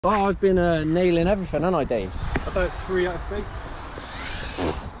Oh, I've been nailing everything, haven't I, Dave? About 3 out of 8.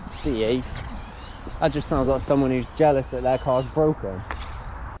 The 8th. That just sounds like someone who's jealous that their car's broken.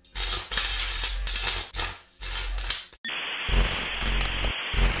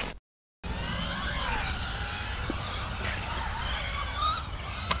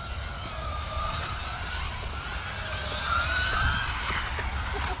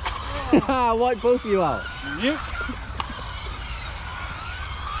 Wipe both of you out. Yep.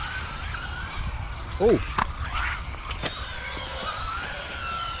 Oh.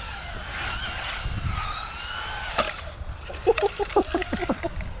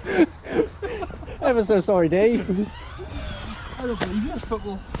 Ever so sorry, Dave. I don't believe this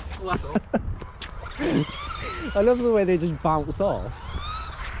football. I love the way they just bounce off.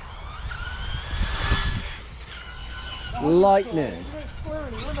 Lightning.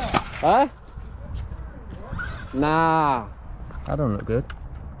 Huh? Nah. That don't look good.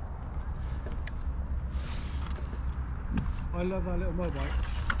 I love that little motorbike.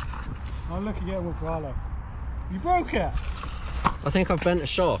 I'm looking at one for Arlo. You broke it! I think I've bent a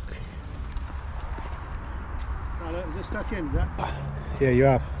shock. Arlo, is it stuck in, is that? Yeah, you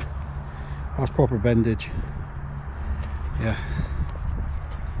have. That's proper bendage. Yeah.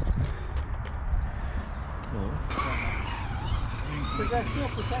 Because they're still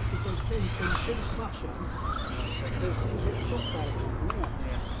protected, those pins, so you shouldn't smash them.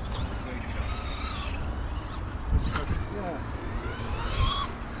 Yeah.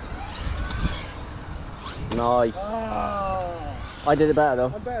 Nice. Oh. I did it better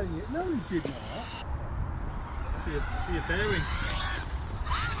though. I'm better than you. No, you did not. See a bearing.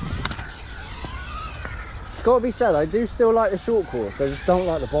 It's got to be said, I do still like the short course. I just don't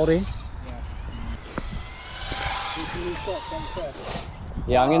like the body.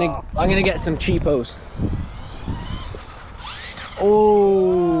 Yeah, I'm gonna get some cheapos.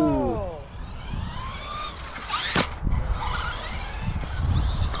 Oh.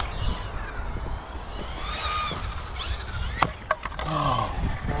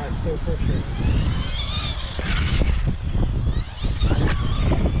 Nice, so frustrating.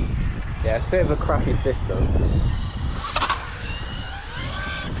 Yeah, it's a bit of a crappy system.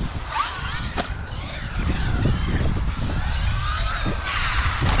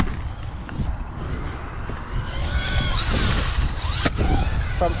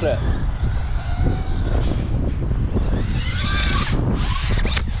 Front flip.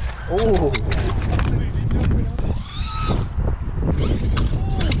 Oh.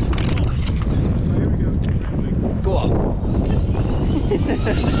 Go on.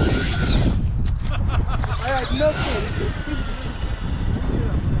 I had nothing.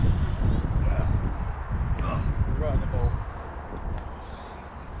 Right on the ball.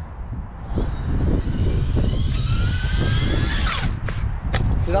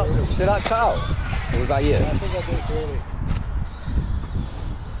 Did that cut out? Or was that you? I think I did it early.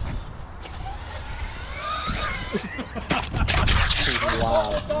 Wow.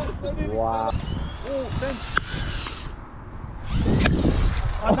 Wow. Oh, thanks.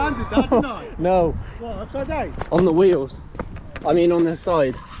 I landed that, didn't I? No. What, upside down? On the wheels. I mean on the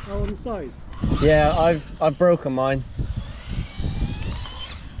side. Oh, on the side? Yeah, I've broken mine.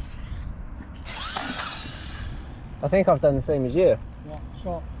 I think I've done the same as you. What,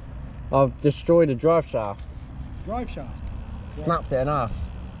 shot? I've destroyed a drive shaft. Drive shaft? Snapped it in half.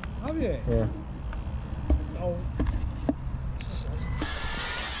 Have you? Yeah. Oh.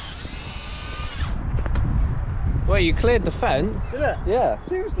 Well, you cleared the fence. Did it? Yeah.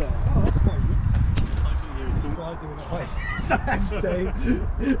 Seriously? Oh, that's quite good. Thanks, Dave.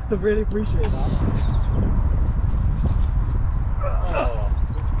 I really appreciate that. Oh,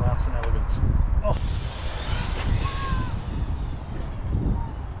 class and elegance. Oh.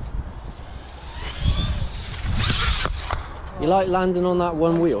 You like landing on that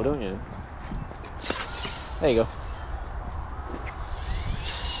one wheel, don't you? There you go.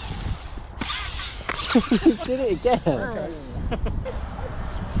 You did it again. Okay.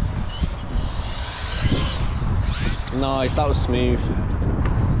 Nice, that was smooth.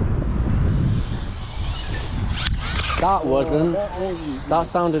 That wasn't. That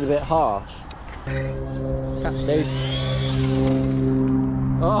sounded a bit harsh. Catch, Dave.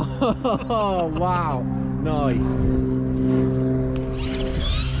 Oh, wow. Nice.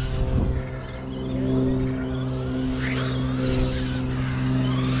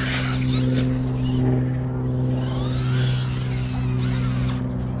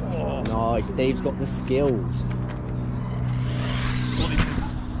 Nice, Dave's got the skills.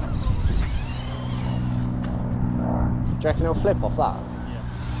 Do you reckon he'll flip off that? Yeah.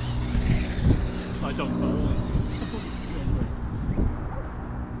 I don't know.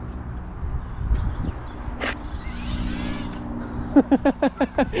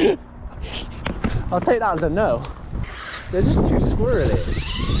 I'll take that as a no. They're just too squirrely.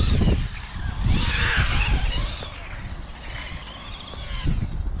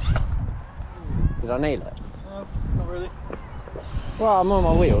 Did I nail it? No, not really. Well, I'm on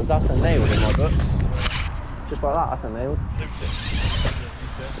my wheels, that's a nail in my books. Just like that, that's a nail.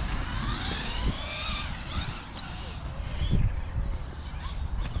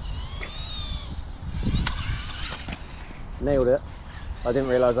 Nailed it. I didn't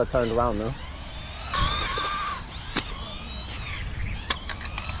realise I turned around though.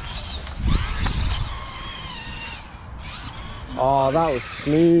 Oh, that was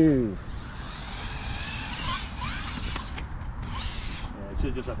smooth. Yeah,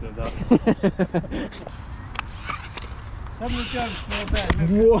 should just have to do that. Some of the jumps for a bit.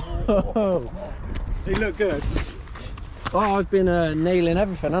 Whoa! They look good. Oh, I've been nailing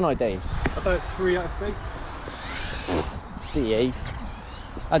everything, haven't I, Dave? About 3 out of 8. The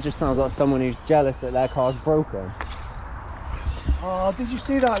That just sounds like someone who's jealous that their car's broken. Oh, did you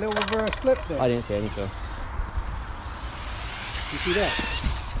see that little reverse flip there? I didn't see anything. You see that?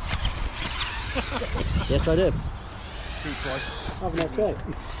 Yes, I did. Have a nice day.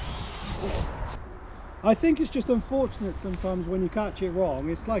 I think it's just unfortunate sometimes when you catch it wrong.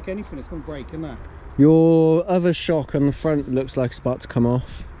 It's like anything, it's going to break, isn't it? Your other shock on the front looks like it's about to come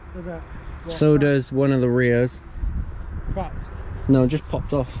off. Does that? What, So does one of the rears. Cracked? No, just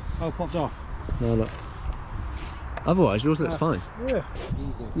popped off. Oh, popped off. No, look. Otherwise, yours looks fine. Yeah.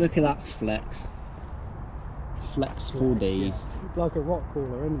 Look at that flex. Flex for days. Yeah. It's like a rock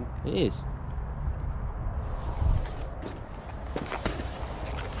crawler, isn't it? It is.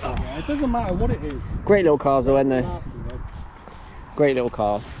 Yeah, it doesn't matter what it is. Great little cars though, aren't they? Nasty, though. Great little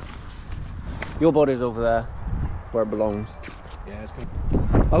cars. Your body's over there, where it belongs. Yeah, it's good.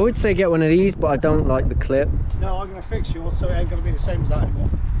 I would say get one of these, but I don't like the clip. No, I'm going to fix yours so it ain't going to be the same as that anymore.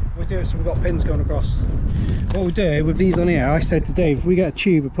 We'll do it so we've got pins going across. What we do with these on here, I said to Dave, if we get a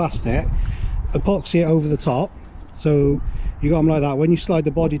tube of plastic, epoxy it over the top, so you got them like that. When you slide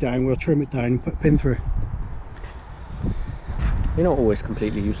the body down, we'll trim it down and put a pin through. You're not always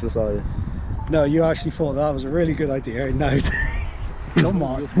completely useless, are you? No, you actually thought that was a really good idea, and now not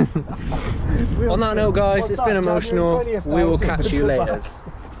mine. On that note, guys, it's been emotional. We will catch you later.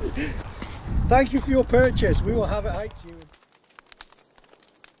 Thank you for your purchase. We will have it out to you.